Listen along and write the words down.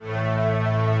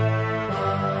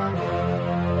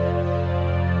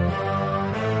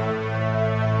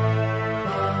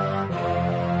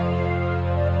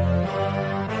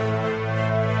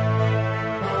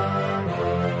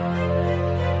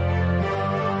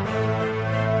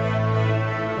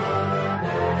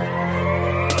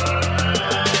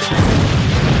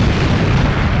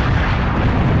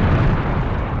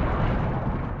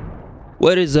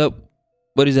What is up?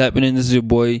 What is happening? This is your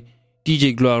boy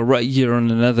DJ Glow right here on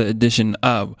another edition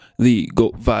of the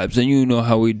GOAT Vibes, and you know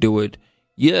how we do it.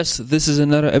 Yes, this is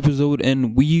another episode,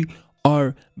 and we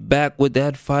are back with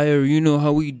that fire. You know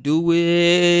how we do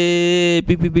it.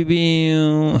 Beep, beep, beep,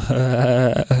 beep.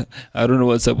 I don't know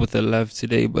what's up with the laugh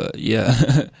today, but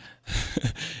yeah.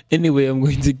 Anyway, I'm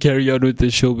going to carry on with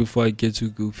the show before I get too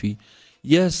goofy.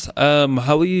 Yes,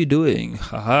 how are you doing?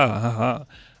 Haha.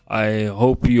 I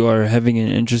hope you are having an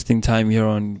interesting time here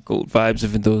on GOAT Vibes,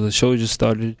 even though the show just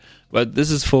started. But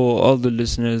this is for all the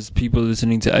listeners, people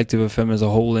listening to Active FM as a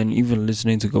whole, and even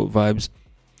listening to GOAT Vibes.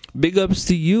 Big ups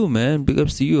to you, man. Big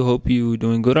ups to you. Hope you're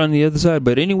doing good on the other side.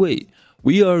 But anyway,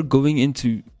 we are going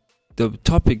into the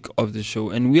topic of the show,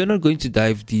 and we are not going to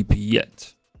dive deep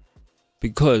yet,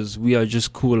 because we are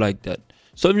just cool like that.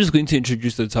 So I'm just going to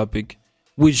introduce the topic,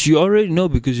 which you already know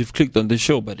because you've clicked on the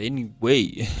show. But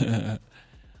anyway,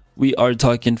 we are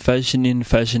talking fashion in,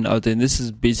 fashion out. And this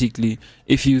is basically,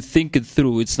 if you think it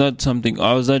through, it's not something,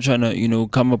 I was not trying to,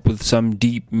 come up with some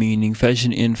deep meaning.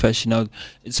 Fashion in, fashion out.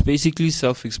 It's basically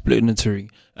self-explanatory.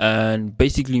 And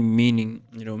basically meaning,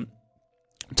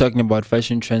 talking about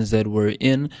fashion trends that were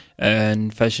in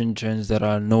and fashion trends that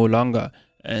are no longer.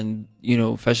 And,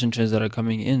 fashion trends that are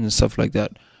coming in and stuff like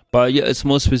that. But yeah, it's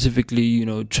more specifically,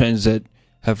 trends that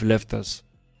have left us.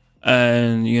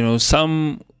 And,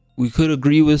 some we could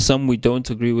agree with, some we don't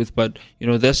agree with, but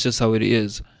that's just how it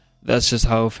is. That's just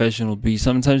how fashion will be.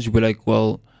 Sometimes you'll be like,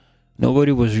 well,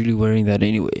 nobody was really wearing that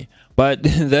anyway. But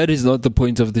that is not the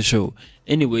point of the show.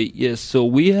 Anyway, yes, so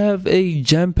we have a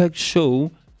jam-packed show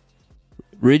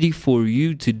ready for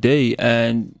you today,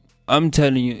 and I'm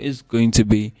telling you, it's going to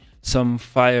be some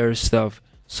fire stuff.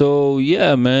 So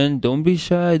yeah, man, don't be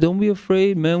shy, don't be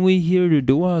afraid, man. We here to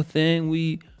do our thing.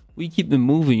 We keep it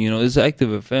moving, it's Active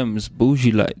FM. It's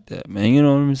bougie like that, man. You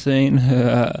know what I'm saying?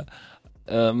 I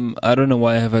don't know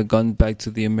why have I gone back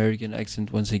to the American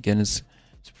accent once again. It's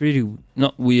pretty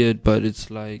not weird, but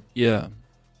it's like, yeah.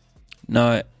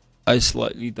 Now I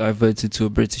slightly diverted to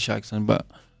a British accent, but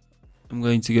I'm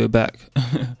going to go back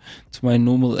to my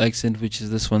normal accent, which is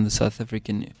this one, the South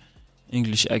African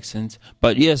English accent.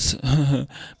 But yes,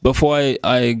 before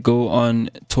I go on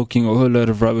talking a whole lot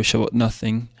of rubbish about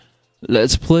nothing,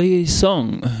 let's play a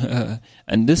song.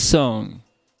 And this song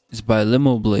is by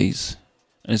Limo Blaze,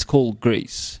 and it's called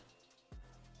Grace.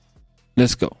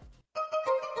 Let's go.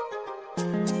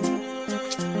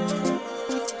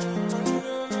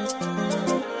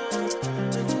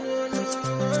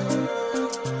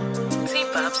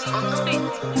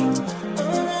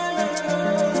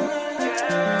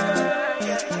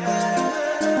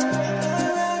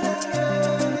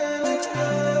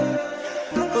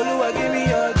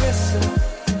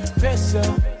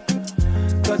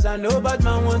 Cause I know bad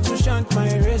man want to shank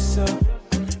my wrist up.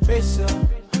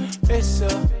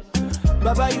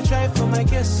 Baba, you try for my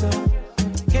kiss up.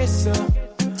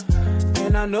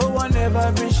 And I know one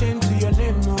never bring shame to your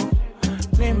name.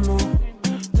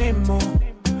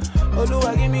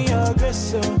 Oluwa, give me your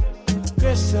grace up.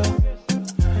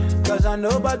 Cause I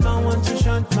know bad man want to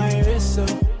shank my wrist up.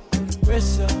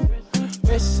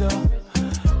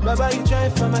 Baba, you try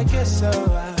for my kiss up.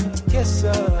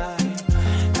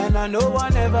 And I know I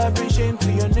never bring shame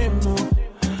to your name,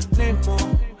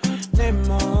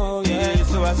 yeah.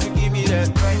 So I say, give me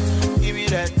that,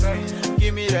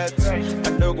 I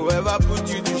don't go ever put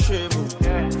you to shame.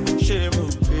 Yeah.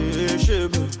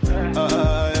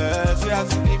 So I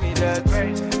say, give me that,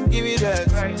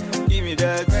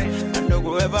 I don't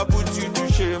go ever put you to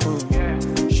shame.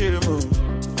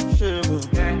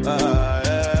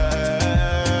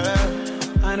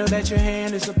 I know that your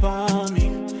hand is upon me.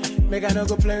 Make I no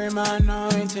go play with my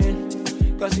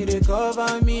anointing. Cause he did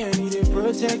cover me and he did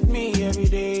protect me. Every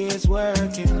day it's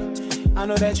working. I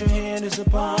know that your hand is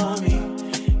upon me.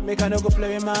 Make I no go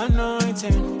play with my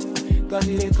anointing. Cause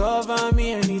he did cover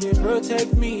me and he did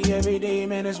protect me. Every day,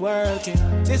 man, it's working.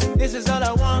 This is all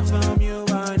I want from you.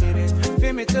 I need it.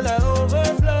 Fill me till I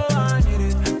overflow. I need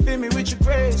it. Fill me with your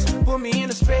grace. Put me in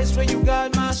a space where you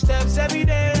guide my steps. Every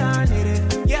day I need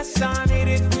it. Yes, I need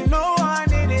it. You know I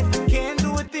need it. Can't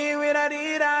do a thing without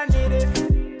it. I need it.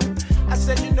 I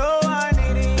said you know I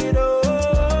need it. Oh.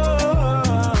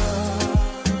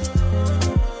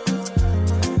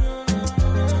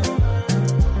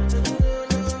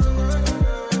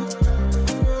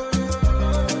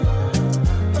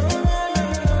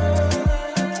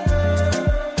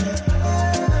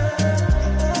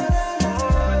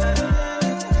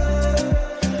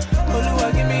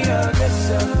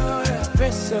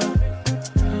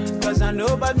 Cause I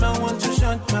know bad man want to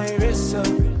shunt my wrist up.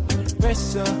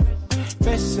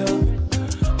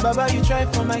 Baba, you try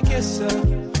for my kisser,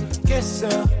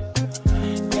 kisser.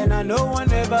 And I know one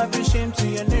never be shame to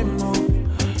your name,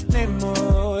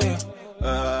 oh,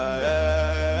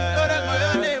 yeah. Lord, I call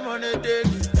your name on the day.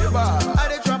 I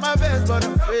did try my best, but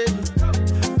I'm failing.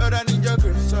 Lord, I need your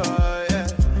grace, oh, yeah.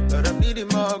 Lord, I'm needing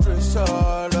more grace,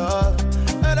 oh, Lord.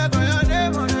 Lord, I call your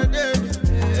name on the day.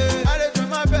 I did try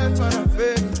my best, but I'm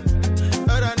failing.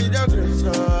 Lord, I need your grace,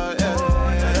 oh, yeah.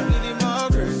 Lord, I'm needing more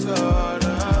grace, oh,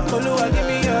 Lord. Oluwa, give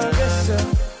me your grace,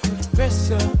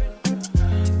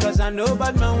 cause I know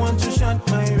bad man want to shunt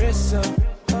my race,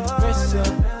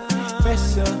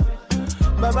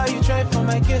 Baba, you try for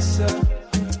my kisser.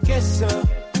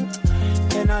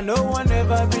 And I know one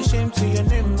never be shame to your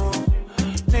name, oh,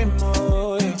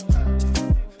 yeah.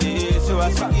 Yeah, so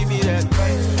I say, give me that,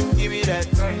 give me that,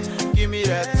 give me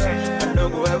that. I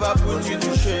don't go ever put you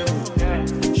to shame,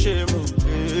 shame.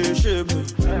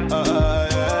 Yeah,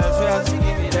 so I say,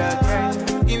 give me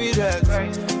that, give me that,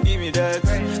 give me that. I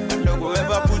don't go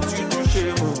ever put you to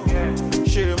shame.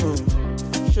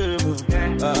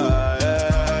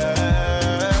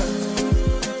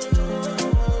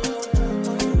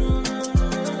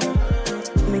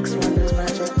 Mixed Wonders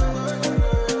Magic.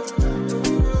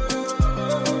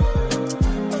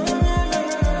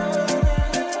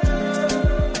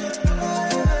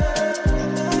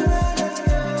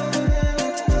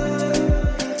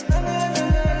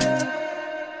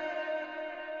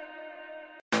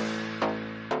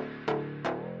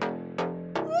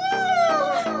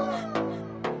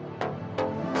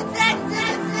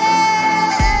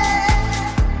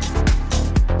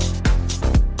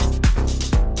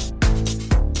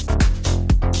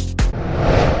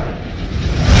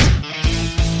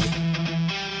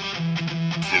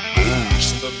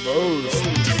 The most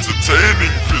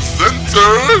entertaining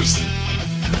presenters.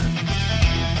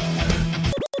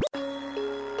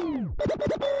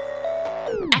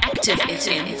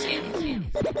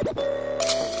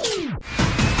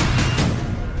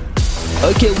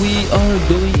 Okay, we are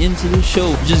going into the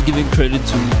show. Just giving credit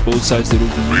to both sides that will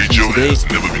be Radio listening has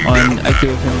today never been on better.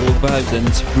 Active FM World Vibes, and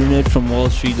it's Brunette from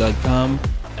WallStreet.com,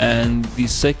 and the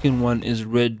second one is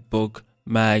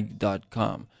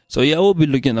RedBookMag.com. So yeah, we'll be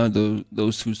looking at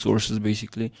those two sources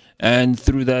basically, and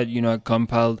through that, I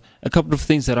compiled a couple of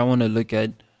things that I want to look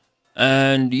at,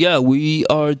 and yeah, we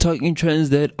are talking trends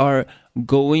that are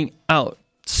going out.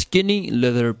 Skinny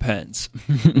leather pants.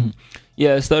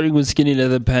 Yeah, starting with skinny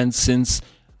leather pants, since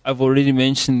I've already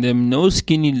mentioned them. No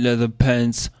skinny leather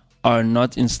pants are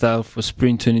not in style for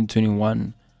spring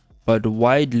 2021, but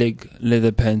wide leg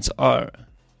leather pants are.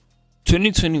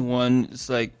 2021 is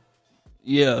like,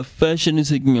 yeah, fashion is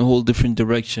taking a whole different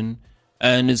direction,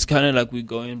 and it's kind of like we're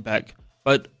going back.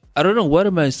 But I don't know, what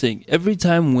am I saying? Every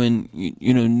time when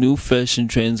new fashion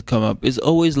trends come up, it's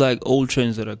always like old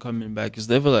trends that are coming back. It's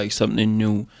never like something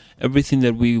new. Everything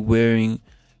that we're wearing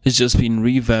has just been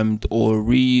revamped or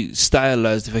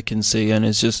re-stylized, if I can say, and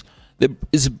it's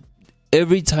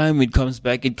every time it comes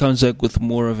back with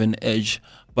more of an edge.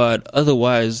 But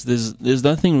otherwise, there's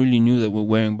nothing really new that we're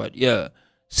wearing. But yeah,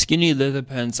 skinny leather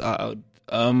pants are out.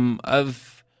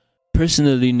 I've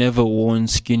personally never worn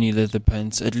skinny leather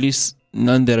pants, at least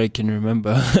none that I can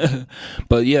remember.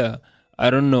 But yeah,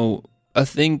 I don't know. I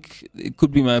think it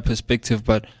could be my perspective,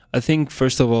 but I think,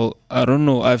 first of all, I don't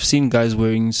know. I've seen guys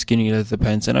wearing skinny leather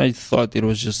pants, and I thought it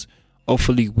was just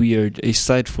awfully weird. A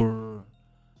sight for,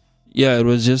 yeah,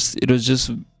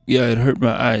 it hurt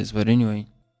my eyes. But anyway,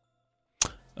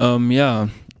 yeah,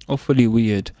 awfully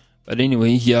weird. But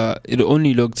anyway, yeah,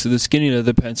 the skinny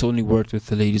leather pants only worked with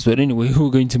the ladies. But anyway, we're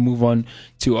going to move on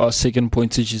to our second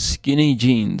point, which is skinny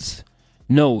jeans.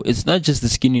 No, it's not just the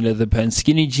skinny leather pants.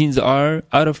 Skinny jeans are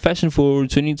out of fashion for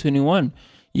 2021.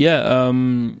 Yeah,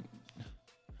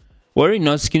 worry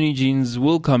not, skinny jeans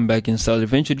will come back in style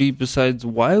eventually. Besides,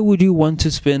 why would you want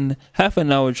to spend half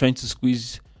an hour trying to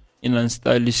squeeze in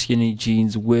unstylish skinny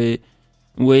jeans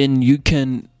when you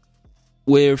can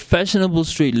wear fashionable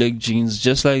straight leg jeans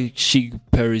just like chic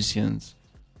Parisians?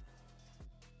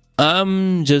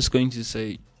 I'm just going to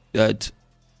say that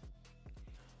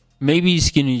maybe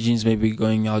skinny jeans may be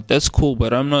going out. That's cool,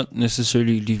 but I'm not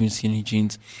necessarily leaving skinny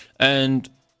jeans. And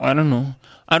I don't know.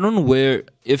 I don't know where,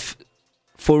 if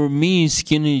for me,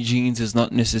 skinny jeans is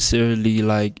not necessarily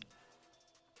like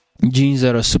jeans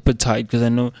that are super tight, because I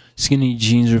know skinny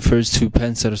jeans refers to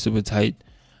pants that are super tight.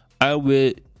 I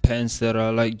wear pants that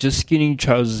are like just skinny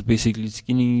trousers, basically.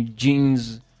 Skinny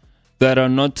jeans that are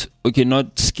not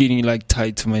skinny like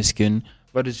tight to my skin,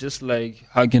 but it's just like,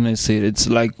 how can I say it? It's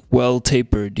like well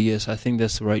tapered. Yes, I think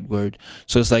that's the right word.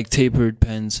 So it's like tapered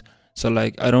pants. So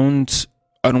like I don't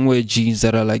wear jeans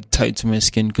that are like tight to my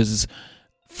skin, because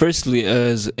firstly,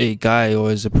 as a guy or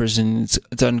as a person,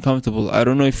 it's uncomfortable. I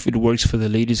don't know if it works for the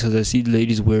ladies, because I see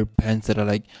ladies wear pants that are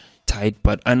like tight,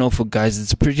 but I know for guys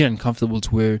it's pretty uncomfortable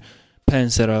to wear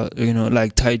pants that are,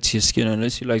 like tight to your skin,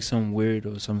 unless you like some weird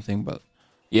or something. But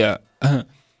yeah,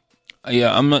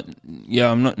 I'm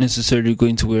not necessarily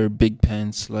going to wear big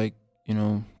pants like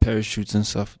parachutes and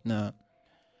stuff. Nah.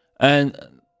 And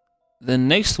the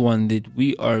next one that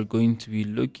we are going to be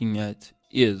looking at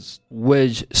is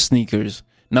wedge sneakers.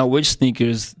 Now, wedge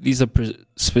sneakers, these are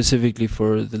specifically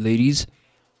for the ladies.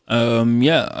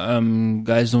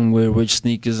 Guys don't wear wedge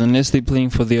sneakers unless they're playing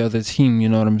for the other team, you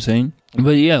know what I'm saying?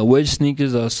 But yeah, wedge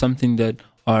sneakers are something that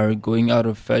are going out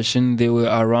of fashion. They were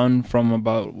around from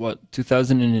about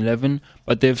 2011,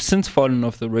 but they've since fallen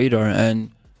off the radar.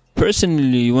 And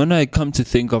personally, when I come to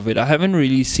think of it, I haven't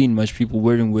really seen much people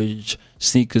wearing wedge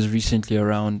sneakers recently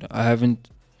around. I haven't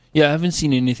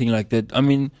seen anything like that. I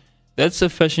mean, that's a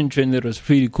fashion trend that was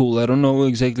pretty cool. I don't know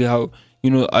exactly how,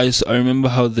 I remember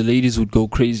how the ladies would go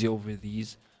crazy over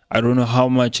these. I don't know how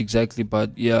much exactly,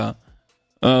 but yeah.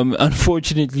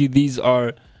 Unfortunately, these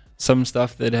are some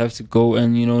stuff that have to go,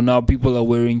 and now people are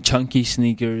wearing chunky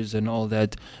sneakers and all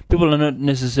that. People are not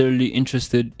necessarily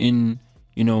interested in,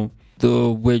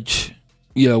 the wedge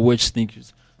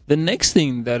sneakers. The next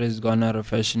thing that has gone out of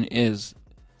fashion is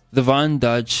the Van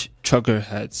Dutch trucker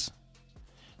hats.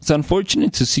 It's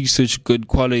unfortunate to see such good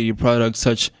quality products,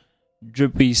 such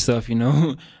drippy stuff,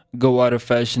 go out of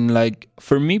fashion. Like,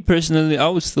 for me personally, I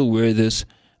would still wear this.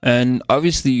 And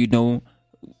obviously,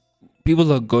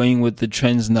 people are going with the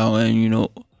trends now, and,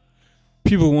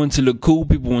 people want to look cool,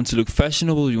 people want to look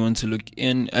fashionable, you want to look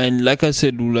in. And like I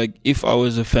said, like, if I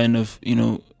was a fan of,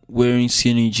 wearing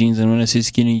skinny jeans, and when I say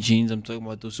skinny jeans, I'm talking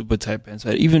about those super tight pants.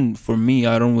 But even for me,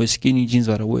 I don't wear skinny jeans,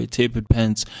 but I wear tapered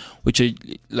pants, which are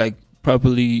like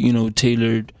properly,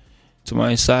 tailored to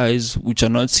my size, which are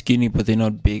not skinny, but they're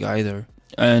not big either.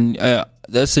 And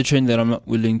that's the trend that I'm not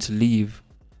willing to leave.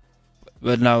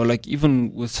 But now, like,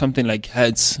 even with something like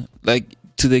hats, like,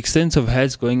 to the extent of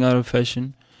hats going out of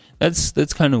fashion, that's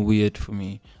kind of weird for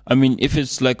me. I mean, if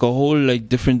it's like a whole like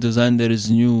different design that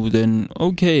is new, then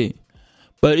okay.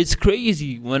 But it's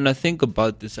crazy when I think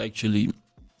about this, actually.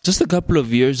 Just a couple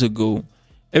of years ago,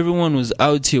 everyone was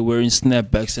out here wearing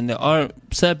snapbacks, and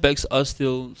snapbacks are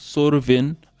still sort of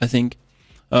in, I think.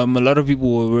 A lot of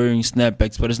people were wearing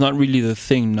snapbacks, but it's not really the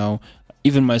thing now.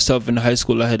 Even myself in high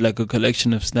school, I had like a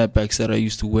collection of snapbacks that I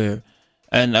used to wear.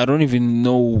 And I don't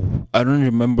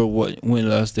remember when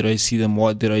last did I see them,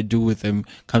 what did I do with them.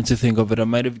 Come to think of it, I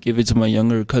might have given it to my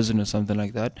younger cousin or something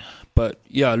like that. But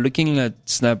yeah, looking at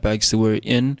snapbacks, they were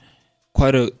in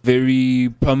quite a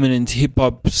very prominent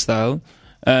hip-hop style.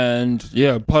 And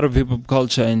yeah, part of hip-hop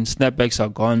culture, and snapbacks are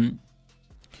gone.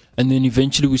 And then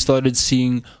eventually we started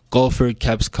seeing golfer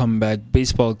caps come back,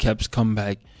 baseball caps come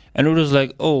back. And it was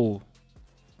like, oh,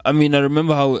 I mean, I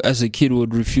remember how as a kid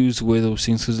would refuse to wear those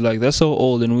things because like, that's so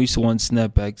old, and we used to want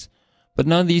snapbacks. But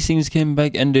now these things came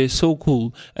back and they're so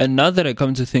cool. And now that I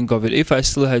come to think of it, if I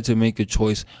still had to make a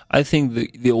choice, I think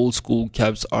the old school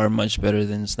caps are much better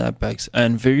than snapbacks,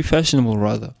 and very fashionable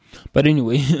rather. But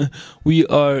anyway, we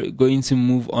are going to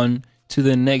move on to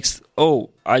the next.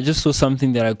 Oh, I just saw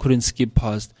something that I couldn't skip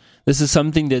past. This is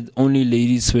something that only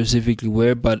ladies specifically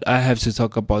wear, but I have to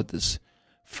talk about this.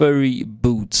 Furry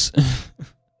boots.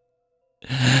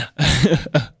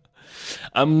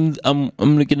 I'm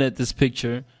looking at this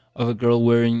picture of a girl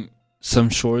wearing some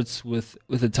shorts with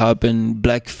a top and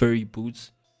black furry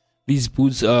boots. These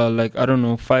boots are like, I don't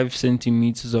know, 5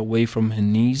 centimeters away from her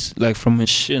knees, like from her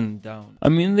shin down. I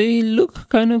mean, they look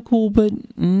kind of cool, but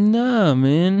nah,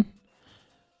 man.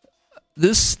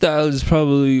 This style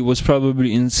was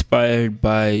probably inspired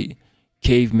by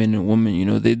cavemen and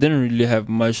women. They didn't really have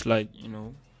much like,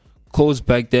 clothes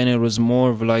back then. It was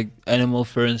more of like animal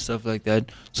fur and stuff like that.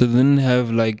 So they didn't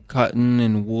have like cotton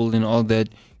and wool and all that,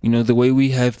 the way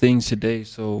we have things today.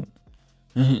 So,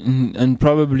 and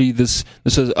probably this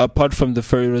was, apart from the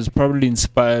fur, it was probably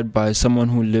inspired by someone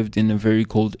who lived in a very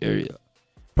cold area,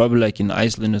 probably like in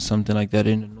Iceland or something like that,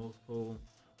 in the North Pole,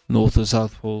 North or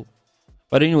South Pole.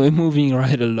 But anyway, moving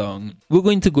right along, we're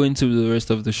going to go into the rest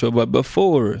of the show. But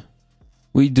before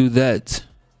we do that,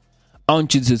 I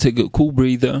want you to take a cool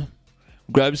breather,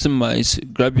 grab some ice,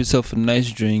 grab yourself a nice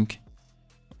drink,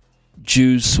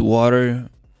 juice, water,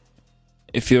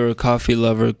 if you're a coffee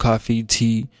lover, coffee,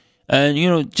 tea,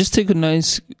 and just take a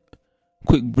nice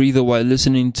quick breather while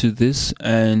listening to this,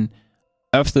 and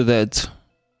after that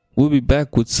we'll be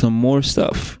back with some more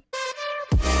stuff.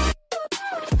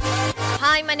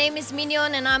 Hi, my name is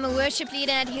Mignon and I'm a worship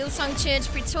leader at Hillsong Church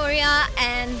Pretoria,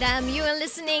 and you are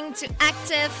listening to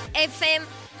Active FM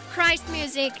Christ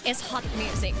music is hot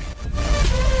music.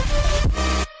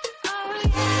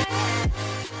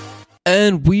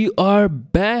 And we are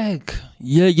back.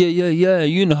 Yeah.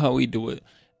 You know how we do it.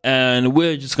 And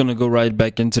we're just going to go right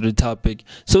back into the topic.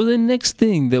 So the next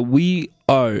thing that we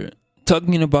are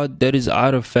talking about that is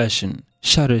out of fashion,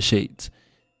 shutter shades.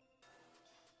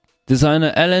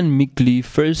 Designer Alan Mickley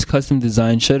first custom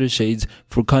designed shutter shades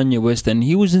for Kanye West, and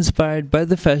he was inspired by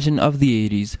the fashion of the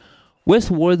 80s.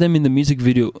 West wore them in the music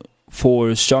video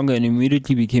for Stronger and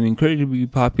immediately became incredibly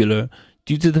popular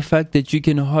due to the fact that you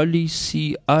can hardly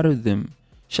see out of them.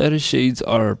 Shutter shades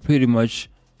are pretty much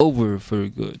over for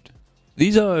good.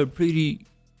 These are a pretty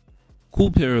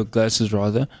cool pair of glasses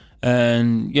rather.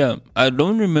 And yeah, I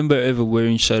don't remember ever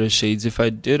wearing shutter shades. If I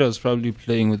did, I was probably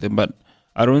playing with them, but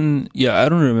I don't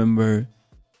remember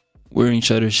wearing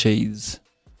shutter shades.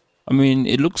 I mean,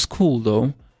 it looks cool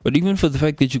though, but even for the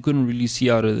fact that you couldn't really see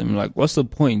out of them, like, what's the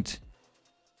point?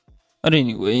 But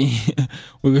anyway,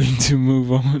 we're going to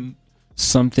move on.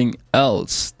 Something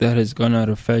else that has gone out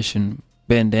of fashion,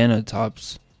 bandana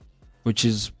tops, which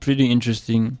is pretty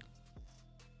interesting.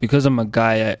 Because I'm a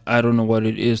guy, I don't know what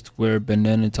it is to wear a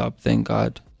bandana top, thank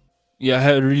God. Yeah,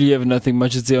 I really have nothing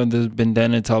much to say on the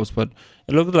bandana tops, but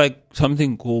it looked like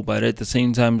something cool, but at the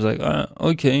same time, it's like,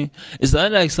 okay. It's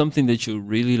not like something that you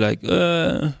really like,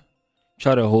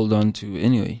 try to hold on to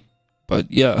anyway. But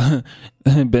yeah,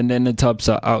 bandana tops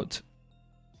are out.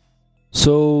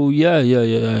 So yeah.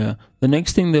 The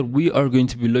next thing that we are going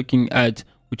to be looking at,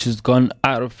 which has gone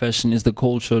out of fashion, is the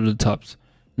cold shoulder tops.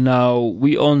 Now,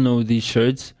 we all know these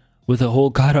shirts with a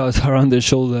whole cutout around the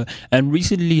shoulder and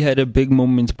recently had a big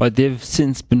moment, but they've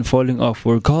since been falling off,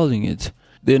 we're calling it.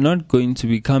 They're not going to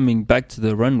be coming back to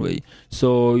the runway,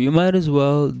 so you might as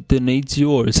well donate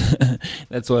yours.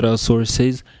 That's what our source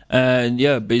says. And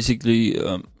yeah, basically,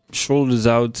 shoulders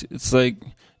out. It's like,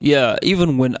 yeah,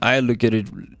 even when I look at it,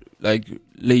 like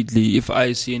lately, if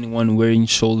I see anyone wearing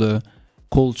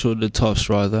cold shoulder tops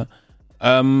rather,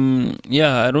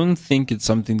 yeah, I don't think it's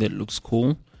something that looks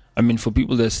cool. I mean, for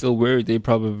people that still wear it, they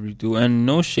probably do, and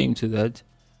no shame to that.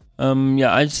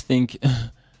 Yeah, I just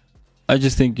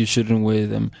think you shouldn't wear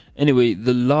them. Anyway,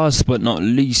 the last but not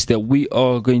least that we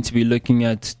are going to be looking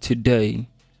at today,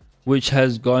 which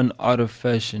has gone out of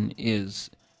fashion, is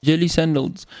jelly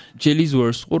sandals. Jellies were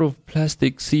a sort of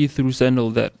plastic see-through sandal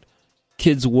that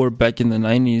kids wore back in the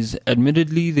 90s.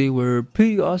 Admittedly, they were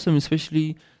pretty awesome,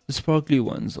 especially the sparkly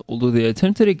ones. Although they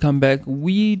attempted a comeback,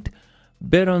 we'd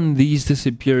bet on these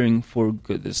disappearing for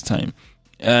good this time.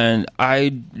 And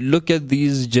I look at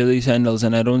these jelly sandals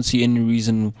and I don't see any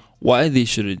reason why they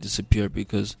shouldn't disappear,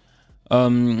 because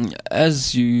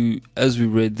as we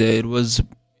read there, it was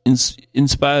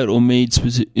inspired or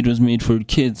it was made for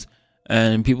kids,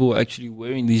 and people were actually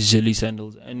wearing these jelly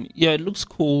sandals. And yeah, it looks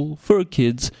cool for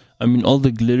kids. I mean, all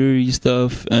the glittery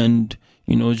stuff and,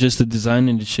 you know, just the design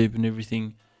and the shape and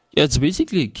everything. Yeah, it's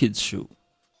basically a kid's shoe.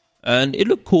 And it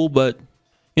looked cool, but,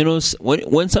 you know,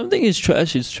 when something is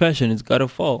trash, it's trash and it's gotta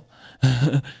fall.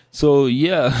 So,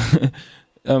 yeah,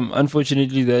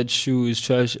 unfortunately, that shoe is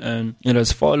trash and it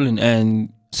has fallen.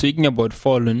 And speaking about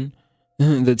fallen,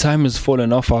 the time has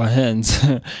fallen off our hands.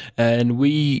 And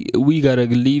we gotta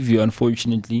leave you,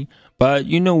 unfortunately. But,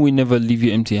 you know, we never leave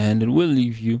you empty-handed. We'll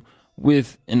leave you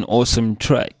with an awesome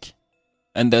track.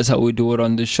 And that's how we do it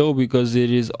on the show, because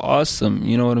it is awesome.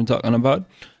 You know what I'm talking about?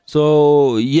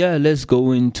 So yeah, let's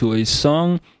go into a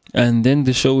song and then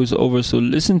the show is over. So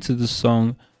listen to the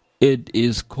song. It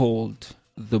is called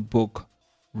The Book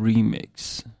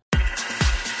Remix.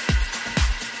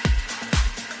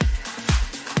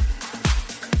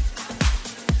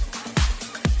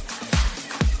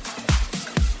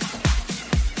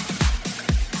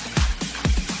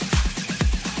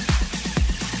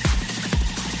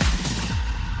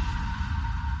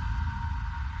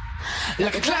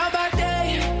 Like a cloud by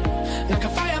day, like a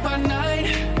fire by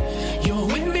night. You're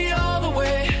with me all the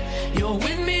way, you're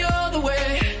with me all the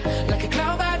way. Like a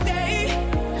cloud by day,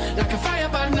 like a fire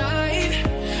by night.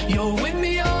 You're with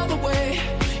me all the way,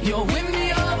 you're with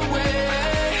me all the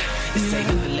way. They say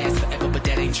it'll last forever, but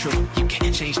that ain't true. You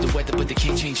can't change the weather, but they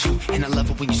can't change you. And I love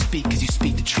it when you speak, cause you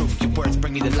speak the truth. Your words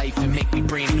bring me to life and make me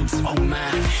brand new. So, oh my,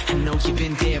 I know you've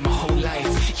been there my whole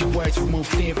life. Your words remove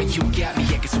fear and you got me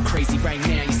acting so crazy right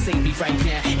now. You save me right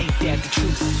now, ain't that the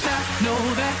truth? I know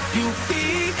that you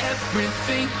be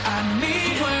everything I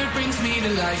need. Your word brings me to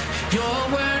life. Your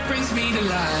word brings me to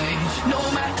life. No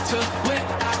matter where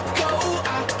I go,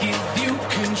 I give you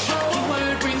control. Your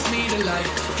word brings me to life.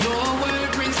 Your word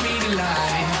brings me to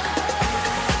life.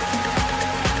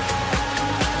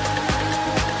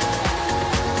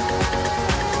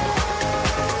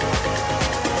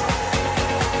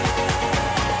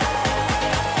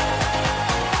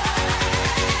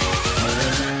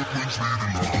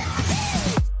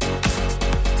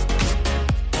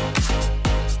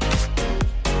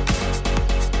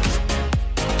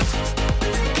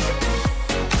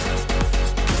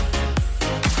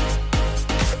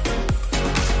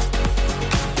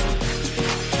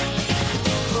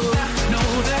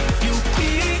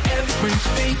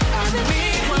 everything I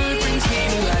need. Word brings me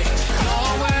to life. Your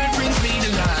word brings me to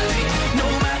life. No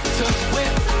matter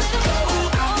where I go,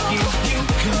 I'll give you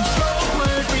control.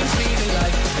 Word brings me to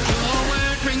life. Your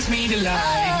word brings me to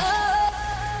life.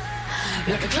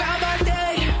 Like a cloud by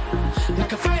day,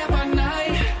 like a fire by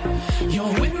night.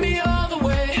 You're with me all the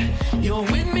way. You're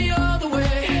with me all the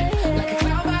way. Like a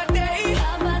cloud by day,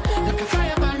 like a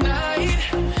fire by night.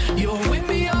 You're with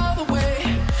me all the way.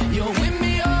 You're with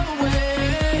me all the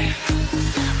way.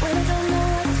 When I don't know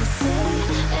what to say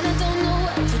and I don't know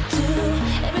what to do,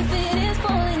 everything is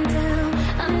falling down.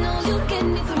 I know you get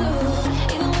me through,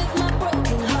 even with my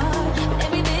broken heart. When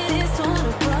every bit is torn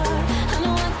apart, I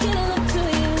know I can look to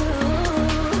you.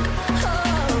 Oh,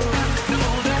 I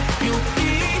know that you'll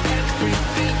be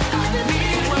everything I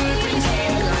need. Word brings me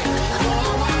to life. Your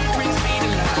word brings me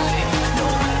to life. No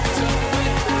matter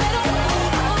where I go,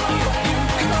 I'll give you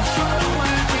control.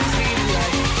 Word brings me to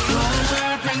life. Your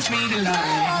word brings me to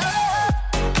life.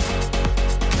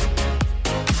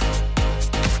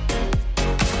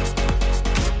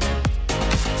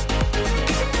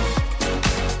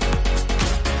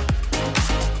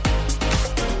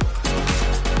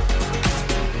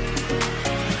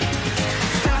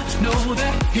 I know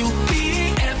that you'll be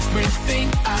everything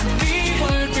I need.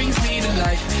 Word brings me to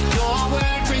life. Your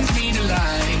word brings me to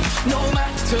life. No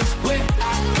matter where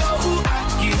I go, I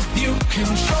give you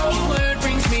control. Word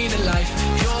brings me to life.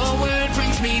 Your word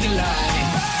brings me to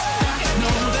life. I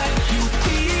know that you'll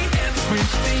be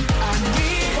everything I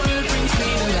need. Word brings me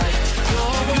to life.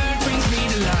 Your word brings me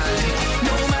to life.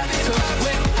 No matter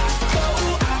where I go,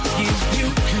 I give you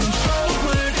control.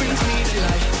 Word brings me to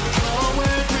life. Your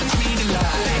word brings me to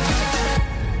life.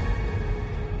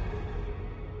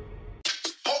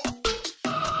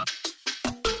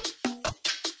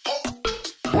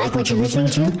 Like what you're listening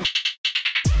to?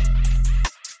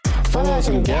 Follow us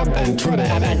on Gab and Twitter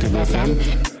at ActiveFM.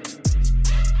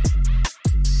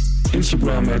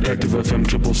 Instagram at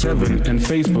ActiveFM777 and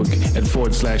Facebook at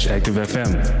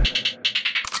 /ActiveFM.